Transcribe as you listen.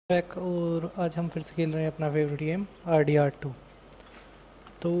Back और आज हम फिर से खेल रहे हैं अपना फेवरेट गेम RDR2।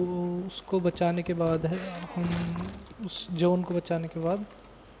 तो उसको बचाने के बाद है हम उस जोन को बचाने के बाद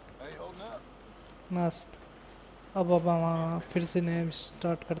मस्त। अब हम फिर से नया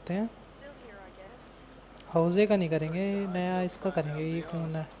स्टार्ट करते हैं। हाउजे का नहीं करेंगे, नया इसका करेंगे। ये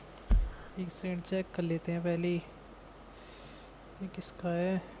कौन है? एक सेकंड चेक कर लेते हैं पहले। ये किसका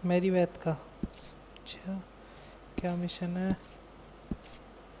है? मेरी बैत का। अच्छा क्या मिशन है?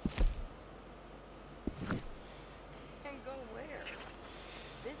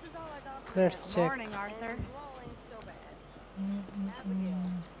 Let's check.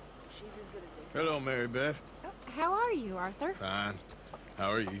 Hello, Mary Beth. Oh, how are you, Arthur? Fine. How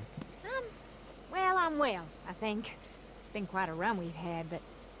are you? Well, I'm well, I think. It's been quite a run we've had,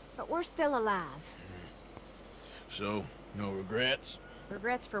 but we're still alive. So, no regrets?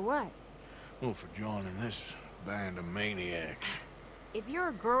 Regrets for what? Well, for joining this band of maniacs. If you're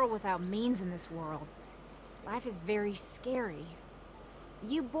a girl without means in this world, life is very scary.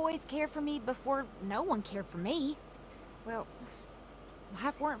 You boys cared for me before no one cared for me. Well,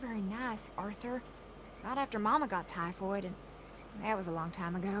 life weren't very nice, Arthur. Not after Mama got typhoid, and that was a long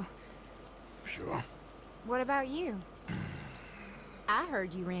time ago. Sure. What about you? I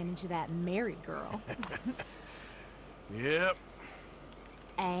heard you ran into that Mary girl. Yep.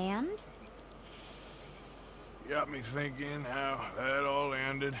 And? Got me thinking how that all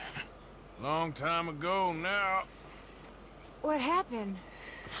ended. Long time ago now. What happened?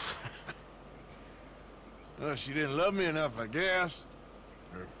 Well, she didn't love me enough, I guess.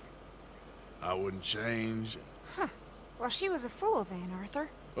 Or I wouldn't change. Huh. Well, she was a fool then, Arthur.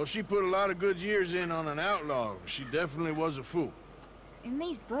 Well, she put a lot of good years in on an outlaw. She definitely was a fool. In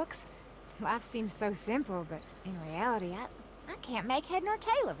these books, life seems so simple, but in reality, I can't make head nor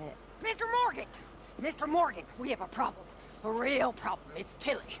tail of it. Mr. Morgan! Mr. Morgan, we have a problem. A real problem. It's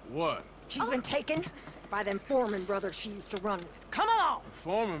Tilly. What? She's been taken by them Foreman brothers she used to run with. Come along! The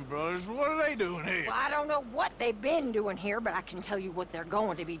Foreman brothers, what are they doing here? Well, I don't know what they've been doing here, but I can tell you what they're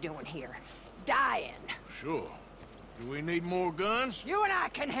going to be doing here. Dying. Sure. Do we need more guns? You and I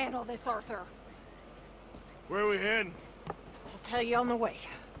can handle this, Arthur. Where are we heading? I'll tell you on the way.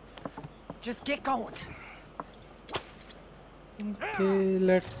 Just get going. Okay,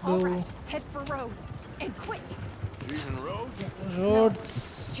 let's go. All right, head for Rhodes. And quick! She's in Rhodes? Rhodes.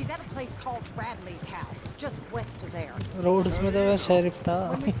 She's at a place called Bradley's house, just west of there. Rhodes में तो मैं sheriff था।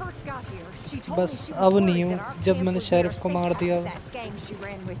 When we first got here, she told me बस she अब was नहीं worried हूँ that our जब camp मैंने was शेरिफ near को a मार safe दिया। house that gang she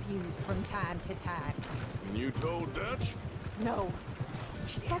ran with used from time to time. And you told Dutch? No.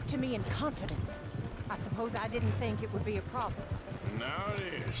 She spoke to me in confidence. I suppose I didn't think it would be a problem. Now it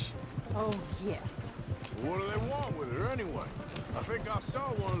is. Oh, yes. What do they want with her anyway? I think I saw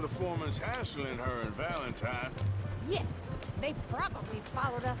one of the foremans hassling her and Valentine. Yes. They probably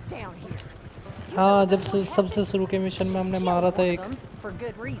followed us down here. हाँ जब सबसे शुरू के mission में हमने मारा था एक। For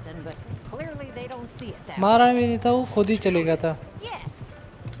good reason, but clearly they don't see it that way. मारा भी नहीं था, वो खुद ही चले गया था। Yes.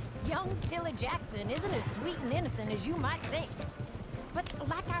 Young Tilly Jackson isn't as sweet and innocent as you might think. But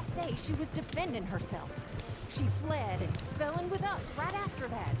like I say, she was defending herself. She fled and fell in with us right after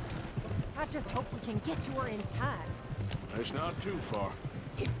that. I just hope we can get to her in time. It's not too far.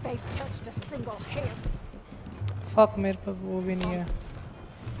 If they've touched a single hair. Fuck मेरे पास वो भी नहीं है।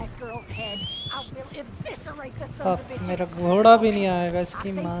 That girl's head, I will eviscerate the sons Fuck of bitches. मेरा घोड़ा भी नहीं आएगा I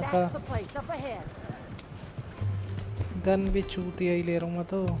इसकी think माँ का। that's the place up ahead. Gun भी चूतिया ही ले रहा हूँ मैं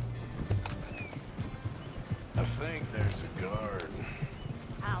तो। I think there's a guard.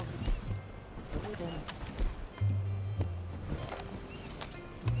 I'll with him.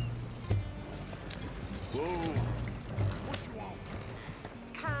 Whoa.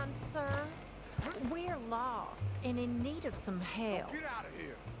 Kind sir, we're lost and in need of some help. Get out of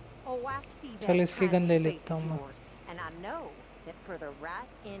here. Oh, I see that. चल इसकी gun ले kindly लेता face हूँ of मैं। yours, and I know that for the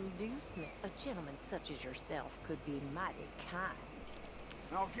right inducement, a gentleman such as yourself could be mighty kind.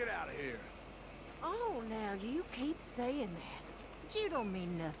 Now get out of here. Oh, now you keep saying that. But you don't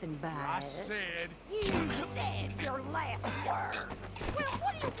mean nothing by I it. said. You said your last word. Well,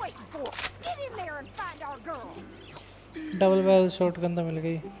 what are you waiting for? Get in there and find our girl. Double barrel shotgun तो मिल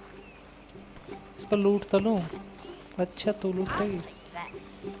गई। इसको लूट तो लूँ। अच्छा तू लूट I'll गई। take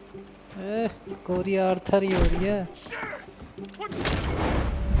that. कोरी आर्थर ही हो रही है।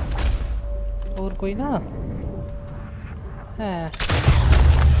 और कोई ना? हैं।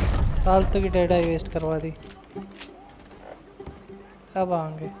 फालतू की डेटा ही वेस्ट करवा दी। अब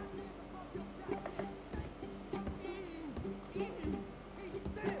आएंगे।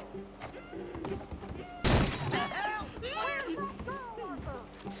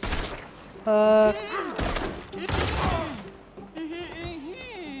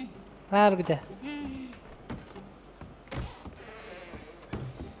 हाँ रुक जा।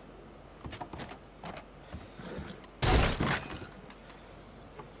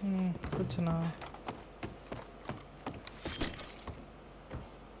 कुछ ना।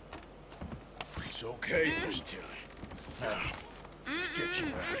 It's okay, Miss Tilly. Now, let's get you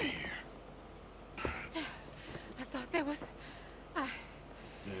out of here. I thought there was...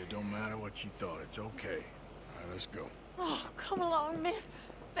 Yeah, it don't matter what you thought. It's okay. All right, let's go. Oh, come along, miss.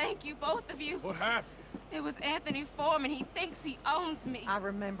 Thank you, both of you. What happened? It was Anthony Foreman. He thinks he owns me. I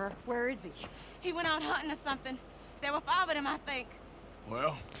remember. Where is he? He went out hunting or something. There were 5 of them, I think.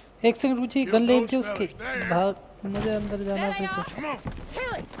 Well... एक second रुचिए gun लेते हैं उसकी भाग मुझे अंदर जाना है Come on.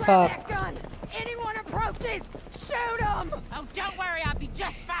 Tilly, grab that gun. Anyone approaches, shoot him. Oh, don't worry, I'll be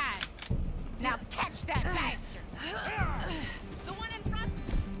just fine. Now catch that bastard. The one in front.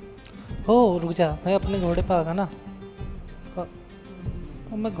 हो रुक जा मैं अपने घोड़े पे आगा ना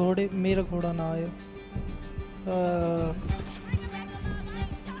मैं घोड़े मेरा घोड़ा ना आयो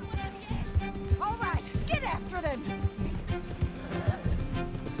All right, get after them.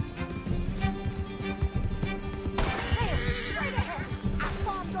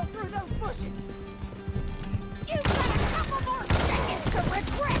 You've got a couple more seconds to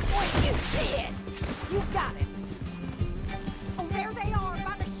regret what you did! You got it! Oh, there they are,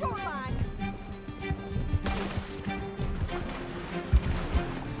 by the shoreline!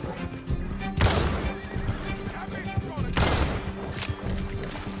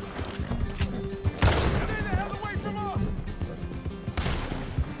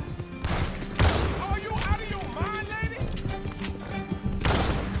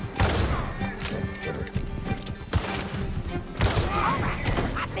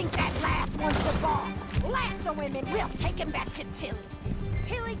 Him and we'll take him back to Tilly.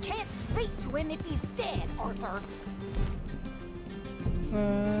 Tilly can't speak to him if he's dead, Arthur.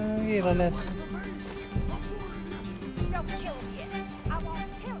 ये वाला Don't kill him yet. I want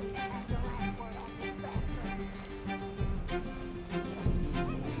Tilly to have the last word on this bastard.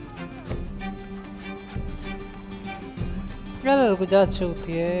 यार रुक जा अच्छी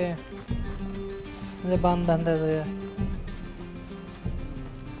होती है मुझे बांध धंधा दो यार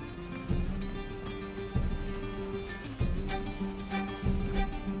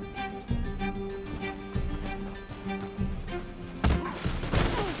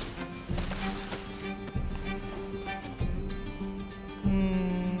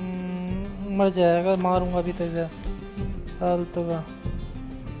मर जाएगा मारूंगा अभी तक जा फालतू का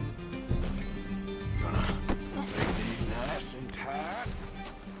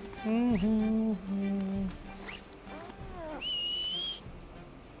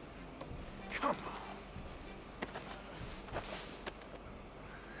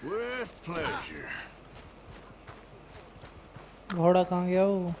With pleasure. घोड़ा कहाँ गया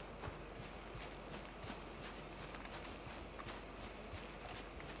वो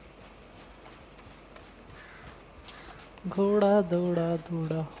घोड़ा दौड़ा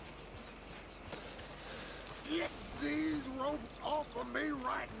दौड़ा Get these ropes off of me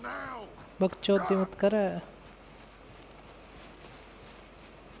right now. बकचोदी मत कर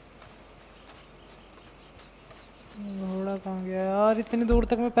घोड़ा कहाँ गया यार इतनी दूर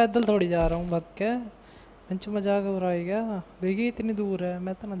तक मैं पैदल थोड़ी जा रहा हूँ भाग के मंच मजाक हो रहा है क्या देखिए इतनी दूर है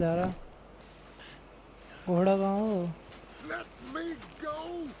मैं तो ना जा रहा घोड़ा कहाँ हो Let me go.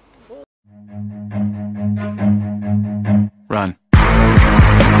 Run.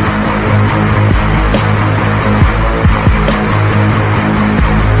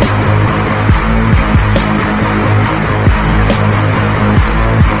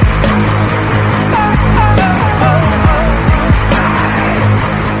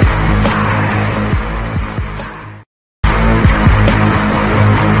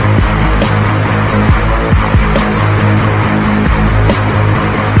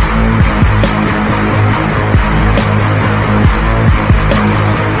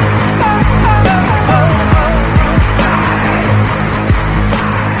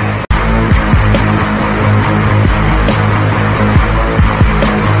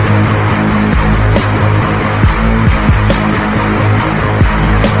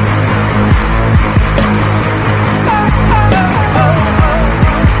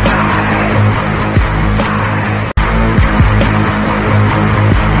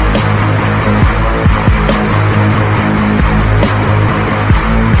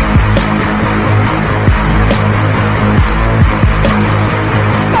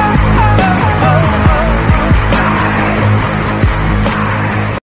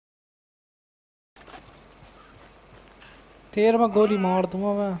 तेर में गोली मार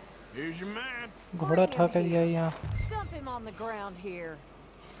दूंगा मैं Here's your man. घोड़ा ठा कर दिया यहाँ Dump him on the ground here.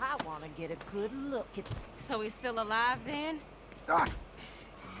 I want to get a good look at... So he's still alive then?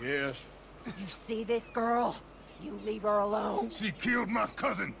 Yes. You see this girl? You leave her alone. She killed my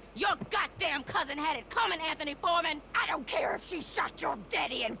cousin. Your goddamn cousin had it coming, Anthony Foreman! I don't care if she shot your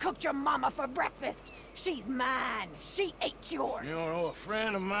daddy and cooked your mama for breakfast. She's mine. She ate yours. You know, a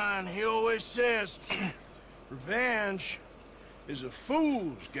friend of mine, he always says, revenge is a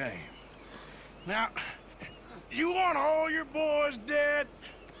fool's game. Now, you want all your boys dead?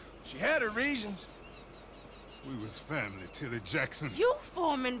 She had her reasons. We was family, Tilly Jackson. You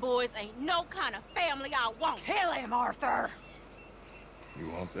Foreman boys ain't no kind of family I want. Kill him, Arthur. You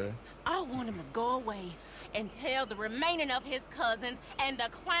want that? I want him to go away and tell the remaining of his cousins and the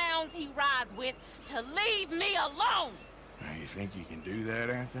clowns he rides with to leave me alone. Now, you think you can do that,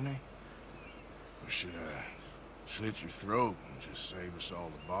 Anthony? Or should I slit your throat and just save us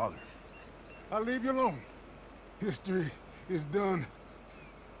all the bother? I'll leave you alone. History is done.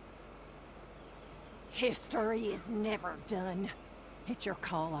 History is never done. It's your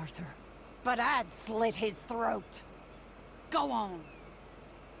call, Arthur. But I'd slit his throat. Go on.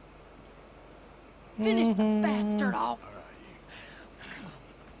 Finish the bastard off. Come on.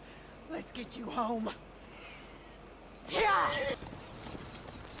 Let's get you home. Yeah.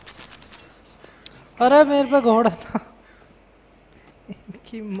 अरे मेरे पे घोड़ा ना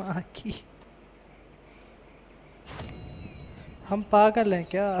इनकी माँ की हम पागल हैं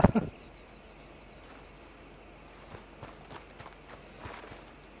क्या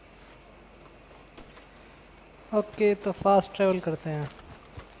ओके तो फास्ट ट्रैवल करते हैं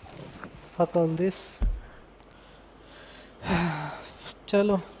फक ऑल दिस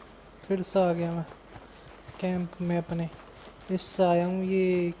चलो फिर से आ गया मैं कैंप में अपने इससे आया हूँ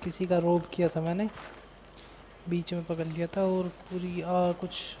ये किसी का रोब किया था मैंने बीच में पकड़ लिया था और पूरी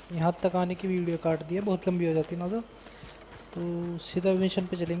कुछ यहाँ तक आने की वीडियो काट दी है बहुत लंबी हो जाती ना तो सीधा मिशन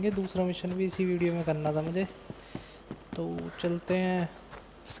पे चलेंगे दूसरा मिशन भी इसी वीडियो में करना था मुझे तो चलते हैं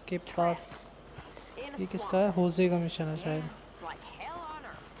इसके पास ये किसका है होजे का मिशन है शायद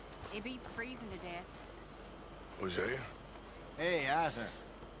Hosea? Hey, Arthur.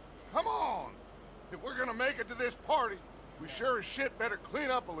 Come on! If we're gonna make it to this party, we sure as shit better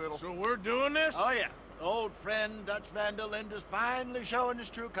clean up a little. So we're doing this? Oh, yeah. Old friend Dutch Van der Linde is finally showing his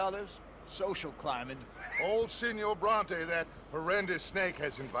true colors. Social climbing. Old Senor Bronte, that horrendous snake,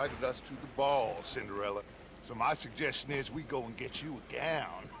 has invited us to the ball, Cinderella. So my suggestion is we go and get you a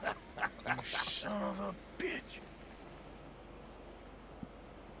gown. You son of a bitch.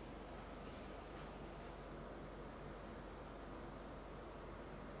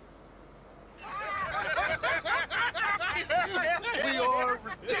 We are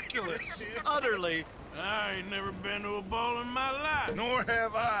ridiculous. Utterly. I ain't never been to a ball in my life. Nor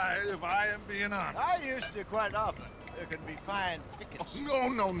have I, if I am being honest. I used to quite often. There can be fine pickets.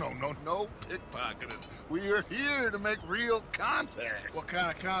 No pickpocketing. We are here to make real contact. What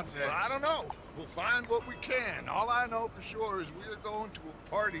kind of contact? Well, I don't know. We'll find what we can. All I know for sure is we are going to a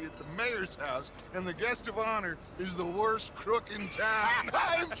party at the mayor's house, and the guest of honor is the worst crook in town.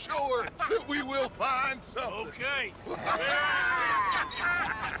 I'm sure that we will find something. Okay.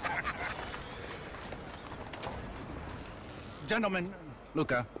 Gentlemen,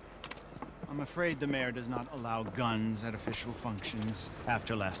 Luca, I'm afraid the mayor does not allow guns at official functions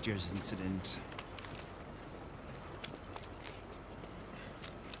after last year's incident.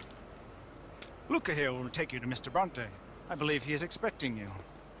 Luca here will take you to Mr. Bronte. I believe he is expecting you.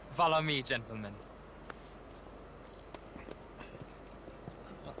 Follow me, gentlemen.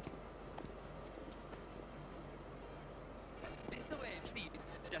 This way, please,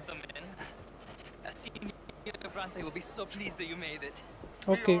 gentlemen. Senior Bronte will be so pleased that you made it.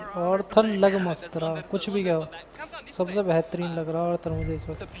 Okay Arthur लग मस्त रहा कुछ भी क्या हो सबसे बेहतरीन लग रहा आर्थर मुझे इस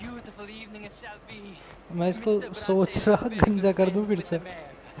वक्त मैं इसको सोच रहा गंजा कर दूं फिर से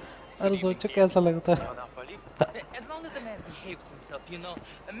अरे सोचो कैसा लगता है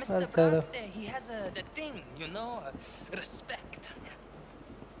अच्छा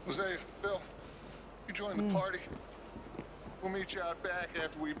Hosea, Bill, you join the party. We'll meet you out back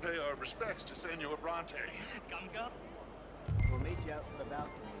after we pay our respects to Senor Bronte. Come. We'll meet you out in the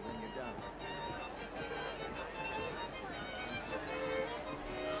balcony when you're done.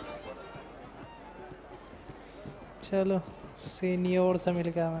 चलो सीनियर से मिल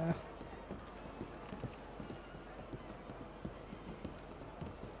गया मैं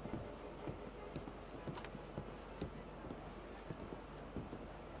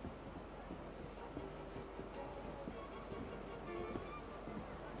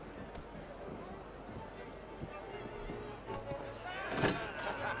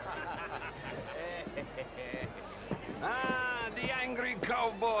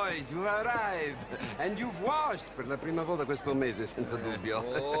boys, you arrived. And you've washed per la prima volta questo mese, senza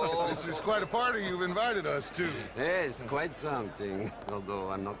dubbio. This is quite a party you've invited us to. Yes, quite something. Although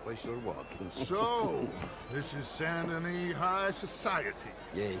I'm not quite sure what. So, this is Saint Denis High Society.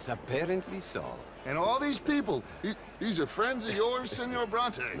 Yes, apparently so. And all these people, these are friends of yours, Senor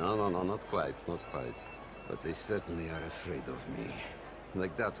Bronte? No, not quite, not quite. But they certainly are afraid of me.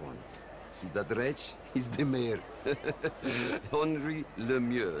 Like that one. See that wretch? He's the mayor. Henri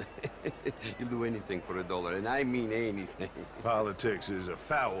Lemieux. He'll do anything for $1, and I mean anything. Politics is a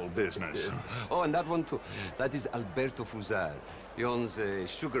foul business. Yes. Oh, and that one too. That is Alberto Fusar. He owns a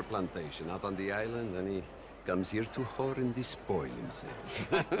sugar plantation out on the island, and he comes here to whore and despoil himself.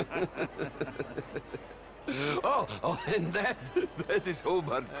 Oh, and that is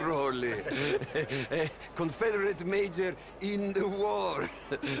Hobart Crawley, a Confederate major in the war.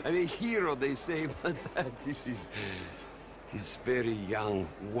 I mean, hero, they say, but that is his very young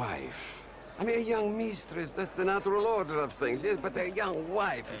wife. I mean, a young mistress, that's the natural order of things, yes, but a young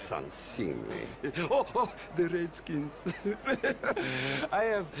wife, it's unseemly. Oh, the Redskins. I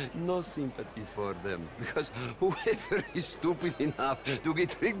have no sympathy for them, because whoever is stupid enough to get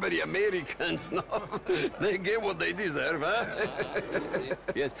tricked by the Americans, no, they get what they deserve, huh?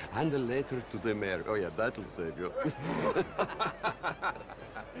 Yes, and a letter to the mayor. Oh yeah, that'll save you.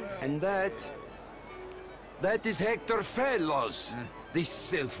 And that is Hector Fellows. This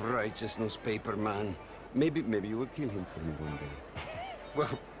self-righteous newspaper man. Maybe you will kill him for me one day.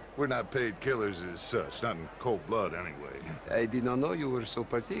 Well, we're not paid killers as such, not in cold blood anyway. I did not know you were so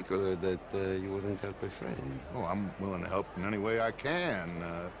particular that you wouldn't help a friend. Oh, I'm willing to help in any way I can,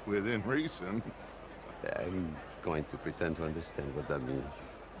 within reason. I'm going to pretend to understand what that means.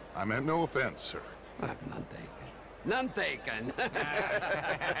 I meant no offense, sir. None taken. None taken!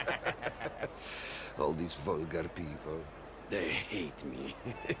 All these vulgar people. They hate me.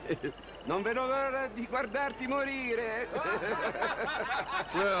 Non vedo l'ora di guardarti morire.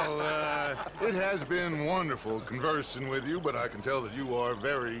 Well, it has been wonderful conversing with you, but I can tell that you are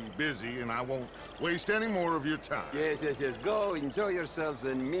very busy, and I won't waste any more of your time. Yes. Go, enjoy yourselves,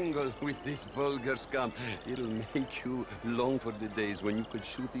 and mingle with this vulgar scum. It'll make you long for the days when you could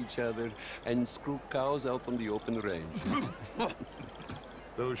shoot each other and screw cows out on the open range.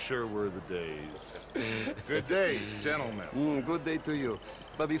 Those sure were the days. Good day, gentlemen. Good day to you.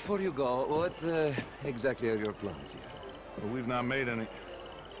 But before you go, what exactly are your plans here? Well, we've not made any...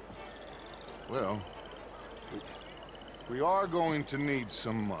 Well, we are going to need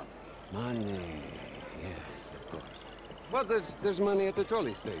some money. Money, yes, of course. Well, there's money at the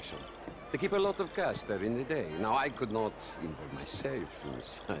trolley station. They keep a lot of cash there in the day. Now, I could not involve myself in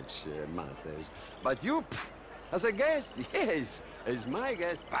such matters. But you... As a guest, yes. As my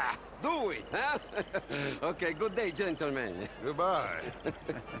guest, bah, do it, huh? Okay, good day, gentlemen. Goodbye.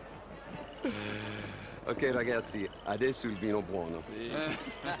 Ok, ragazzi, adesso il vino buono.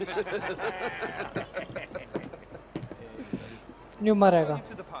 New मारेगा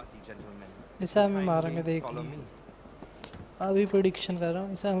इसे हम ही मारेंगे देख अभी prediction कर रहा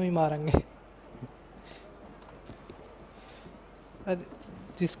हूँ इसे हम ही मारेंगे अरे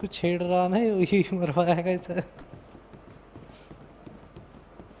जिसको छेड़ रहा ना यही मरवाएगा इसे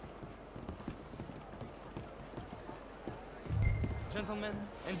Gentlemen,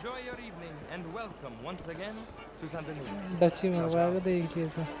 enjoy your evening and welcome once again to Saint Denis. Duchy मरवाएगा देख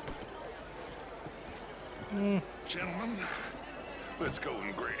लीजिए Gentlemen, let's go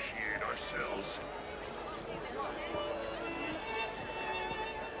ingratiate ourselves.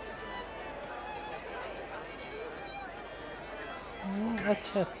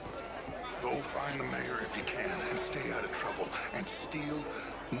 अच्छा Go find the mayor if you can and stay out of trouble and steal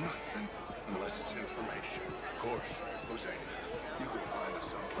nothing unless it's information. Of course, Jose, you can find us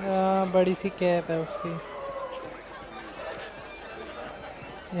someplace. बड़ी C cap है उसकी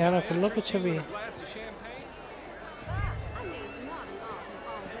यहाँ रख लो कुछ भी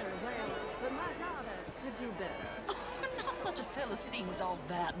Such a Philistine as all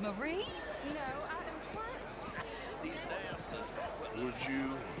that, Marie. No, I am quite... Would you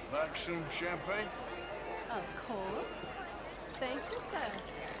like some champagne? Of course. Thank you, sir.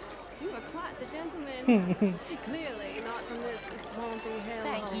 You are quite the gentleman. Clearly not from this swampy hell.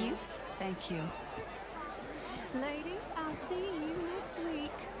 Thank you. Ladies, I'll see you next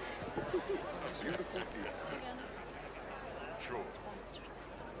week. Beautiful. Sure.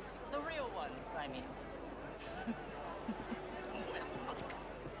 The real ones, I mean.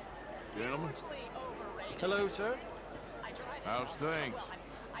 Gentlemen, Hello, sir. how's things?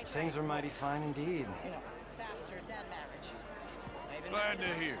 Things are mighty fine indeed. Bastards and marriage. Glad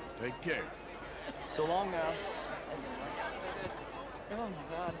to hear. Take care. So long now. Oh my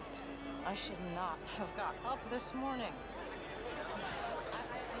god. I should not have got up this morning.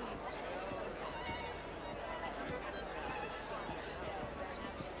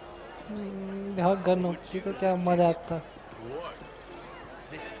 यहाँ gun होती तो क्या मजा आता। What?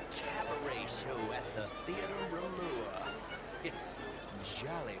 This cabaret show at the Theater Rolua. It's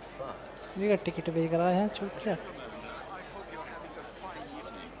jolly fun. ये का ticket भी करा है चूतिया।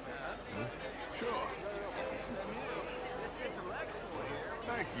 Sure.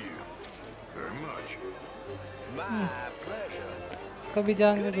 Thank you very much. My pleasure. कभी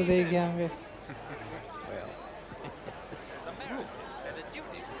जाएंगे तो देख आएंगे।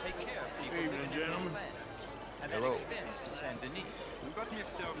 Evening, gentlemen. And that extends to Saint Denis. But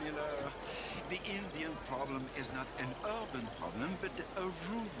Mr. Miller, the Indian problem is not an urban problem, but a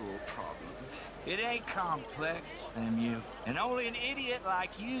rural problem. It ain't complex, MU. And only an idiot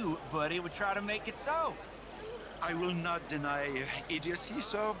like you, buddy, would try to make it so. I will not deny idiocy,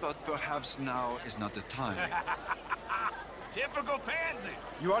 sir, but perhaps now is not the time. Typical pansy.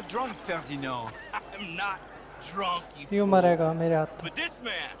 You are drunk, Ferdinand. I'm not drunk, you You fool. मरेगा मेरे हाथ। But this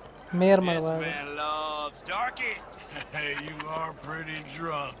man loves darkies. Hey, you are pretty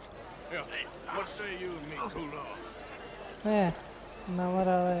drunk. Hey, what say you and me cool off? ना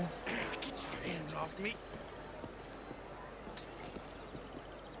मरा है। Get your hands off me.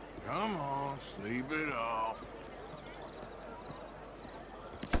 Come on, sleep it off.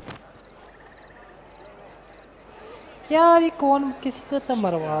 यार ये कौन किसी को तो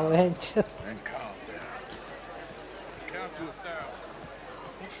मरवा रहा है। And calm down. Count to 1,000.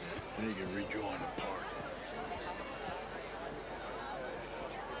 Then you can rejoin the party.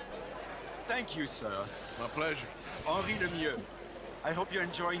 Thank you, sir. My pleasure. Henri Lemieux. I hope you're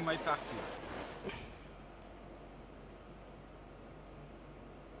enjoying my party.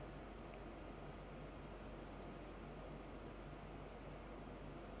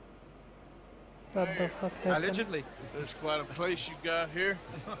 What the fuck happened? Allegedly. There's quite a place you got here.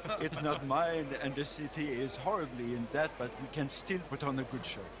 It's not mine, and the city is horribly in debt, but we can still put on a good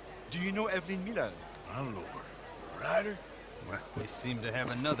show. Do you know Evelyn Miller? My lord. Ryder? Well, we seem to have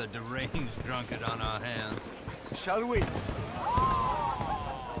another deranged drunkard on our hands. Shall we?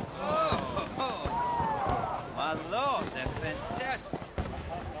 Oh, my lord, they're fantastic.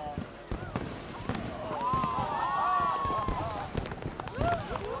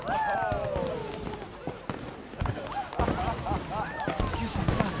 Excuse me,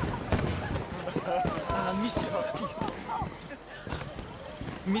 brother. Monsieur, please.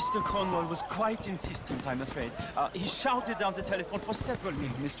 Mr. Cornwall was quite insistent, I'm afraid. He shouted down the telephone for several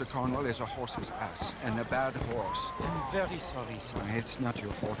minutes. Mr. Cornwall is a horse's ass, and a bad horse. I'm very sorry, sir. It's not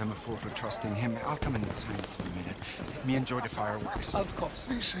your fault. I'm a fool for trusting him. I'll come in and sign it in a minute. Let me enjoy the fireworks. Of course.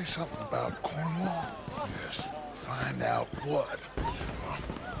 Did he say something about Cornwall? Yes. Find out what. Sure.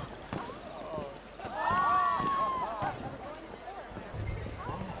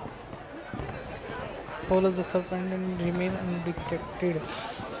 All of the survivors remain undetected.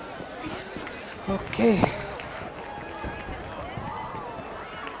 Okay.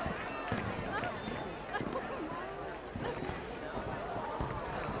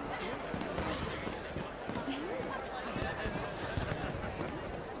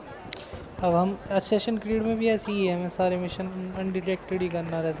 अब हम assassin creed में भी ऐसी ही है, हमें सारे mission undetected ही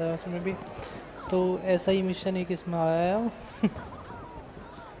करना रहता है उसमें भी, तो ऐसा ही मिशन एक इसमें आया है।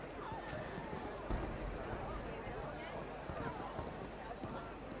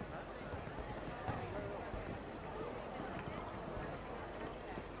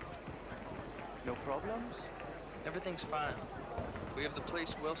 No problems? Everything's fine. We have the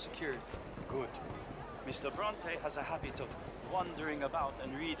place well secured. Good. Mr. Bronte has a habit of wandering about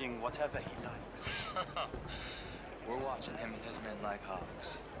and reading whatever he likes. We're watching him and his men like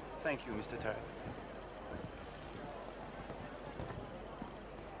hawks. Thank you, Mr. Terry.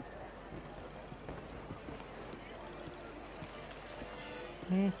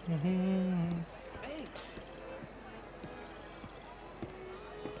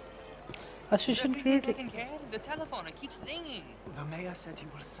 Assassin's Creed. The telephone, it keeps ringing. The mayor said he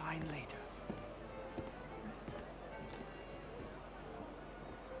will sign later.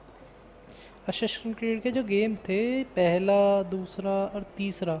 Assassin's Creed के जो game थे पहला, दूसरा और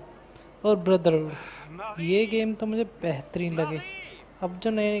तीसरा और brotherhood, ये game तो मुझे बेहतरीन लगे। अब जो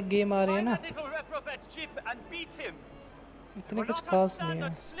नए गेम आ रहे हैं ना, इतने कुछ खास नहीं है।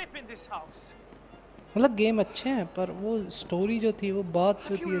 मतलब गेम अच्छे हैं पर वो स्टोरी जो थी, वो बात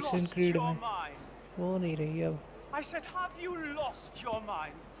जो थी Assassin's Creed में, वो नहीं रही अब। I said, have you lost your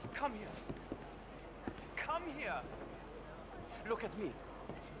mind? Come here. Come here. Look at me.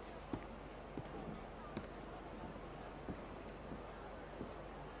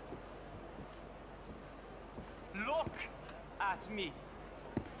 at me.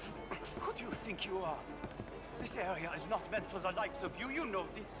 Who do you think you are? This area is not meant for the likes of you. You know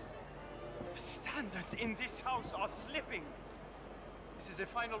this. Standards in this house are slipping. This is a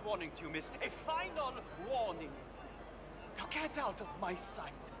final warning to you, miss. A final warning. Now get out of my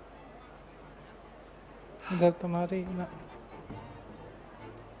sight. इधर तुम्हारी ना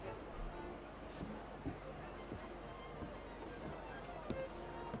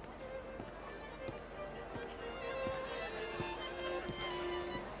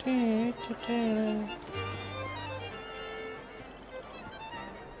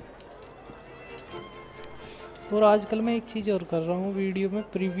और आजकल मैं एक चीज़ और कर रहा हूँ, वीडियो में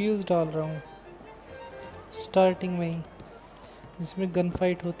प्रीव्यूज़ डाल रहा हूँ स्टार्टिंग में ही, जिसमें गन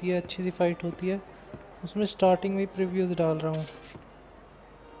फाइट होती है, अच्छी सी फाइट होती है, उसमें स्टार्टिंग में ही प्रीव्यूज़ डाल रहा हूँ।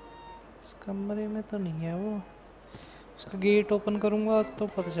 इस कमरे में तो नहीं है वो, उसका गेट ओपन करूँगा तो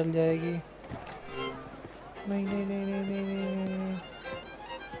पता चल जाएगी। नहीं नहीं नहीं नहीं नहीं, नहीं, नहीं।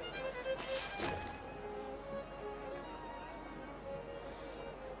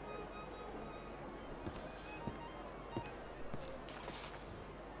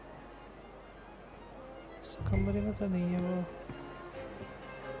 कमरे में तो नहीं है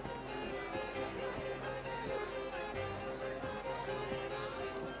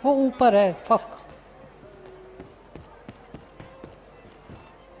वो ऊपर है। Fuck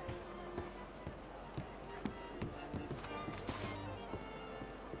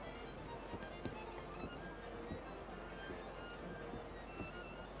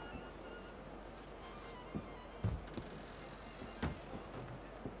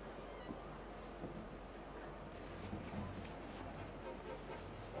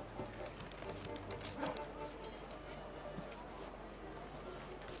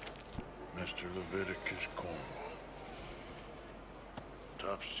Mr. Leviticus, Cornwall.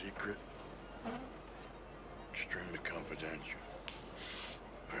 Top secret. Extremely confidential.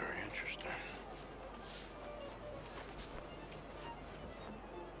 Very interesting.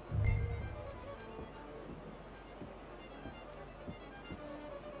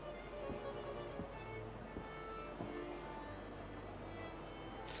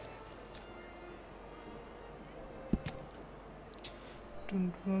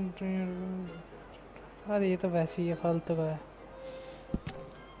 अरे ये तो वैसे ही है, फालतू का है।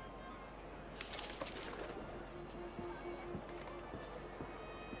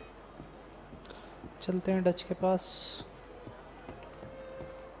 चलते हैं डच के पास।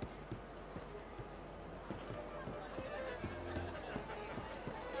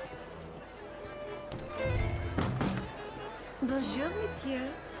 Bonjour, monsieur.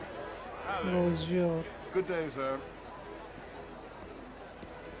 Bonjour. Good day, sir.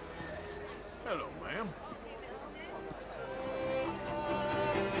 Hello, ma'am.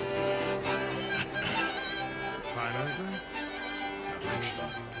 Find anything? I think so.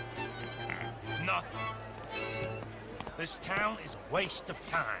 Nothing. This town is a waste of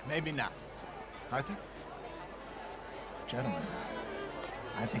time. Maybe not. Arthur? Gentlemen,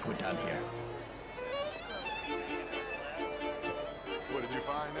 I think we're done here. What did you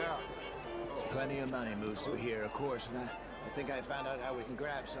find out? There's plenty of money moves through here, of course, and I think I found out how we can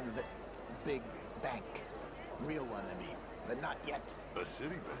grab some of it. Big bank. Real one, I mean. But not yet. A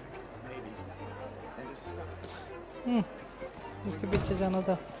city bank? Maybe. And it's stuff. इसके पीछे जाना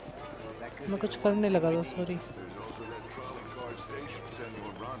था, मैं कुछ करने लगा था, sorry. There's also that trolley car station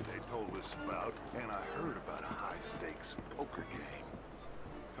Senor Bronte told us about, and I heard about a high-stakes poker game.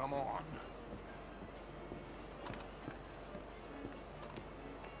 Come on.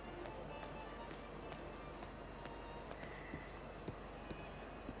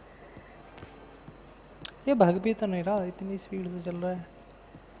 ये भाग भी तो नहीं रहा, इतनी स्पीड से चल रहा है।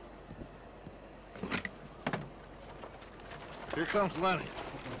 Here comes Lenny.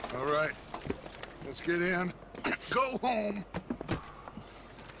 All right, let's get in. Go home.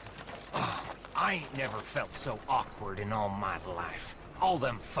 Oh, I ain't never felt so awkward in all my life. All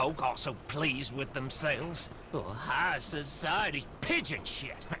them folk all so pleased with themselves. Oh, high society's pigeon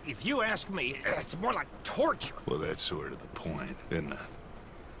shit. If you ask me, it's more like torture. Well, that's sort of the point, isn't it?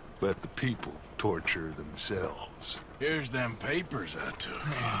 Let the people torture themselves. Here's them papers I took.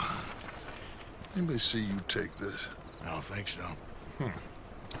 Anybody see you take this? I don't think so.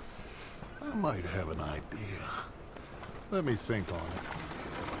 I might have an idea. Let me think on it.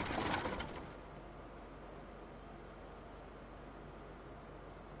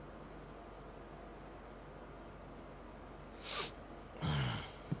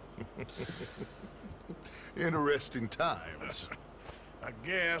 Interesting times. I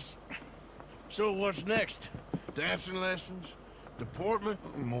guess. So what's next? Dancing lessons? Deportment?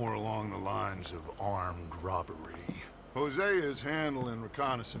 More along the lines of armed robbery. Hosea is handling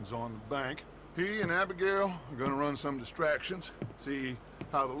reconnaissance on the bank. He and Abigail are gonna run some distractions, see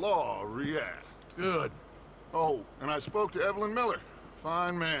how the law reacts. Good. Oh, and I spoke to Evelyn Miller.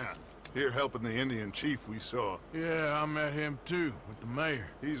 Fine man. Here helping the Indian chief we saw. Yeah, I met him too, with the mayor.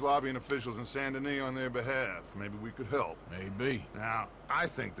 He's lobbying officials in Saint Denis on their behalf. Maybe we could help. Maybe. Now, I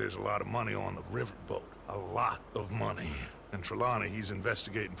think there's a lot of money on the riverboat. A lot of money. And Trelawney, he's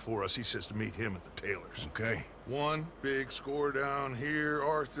investigating for us. He says to meet him at the Taylor's. Okay. One big score down here,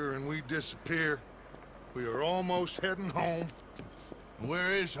 Arthur, and we disappear. We are almost heading home.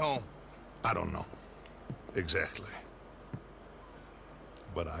 Where is home? I don't know. Exactly.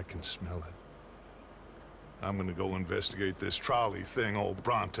 But I can smell it. I'm gonna go investigate this trolley thing old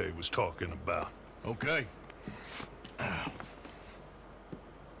Bronte was talking about. Okay.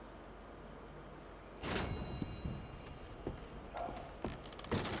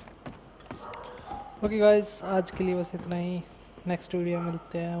 Okay guys, आज के लिए बस इतना ही। Next video में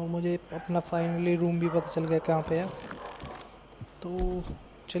मिलते हैं। और मुझे अपना फाइनली रूम भी पता चल गया कहाँ पे है। तो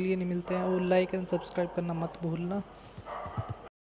चलिए नहीं मिलते हैं। और लाइक एंड सब्सक्राइब करना मत भूलना।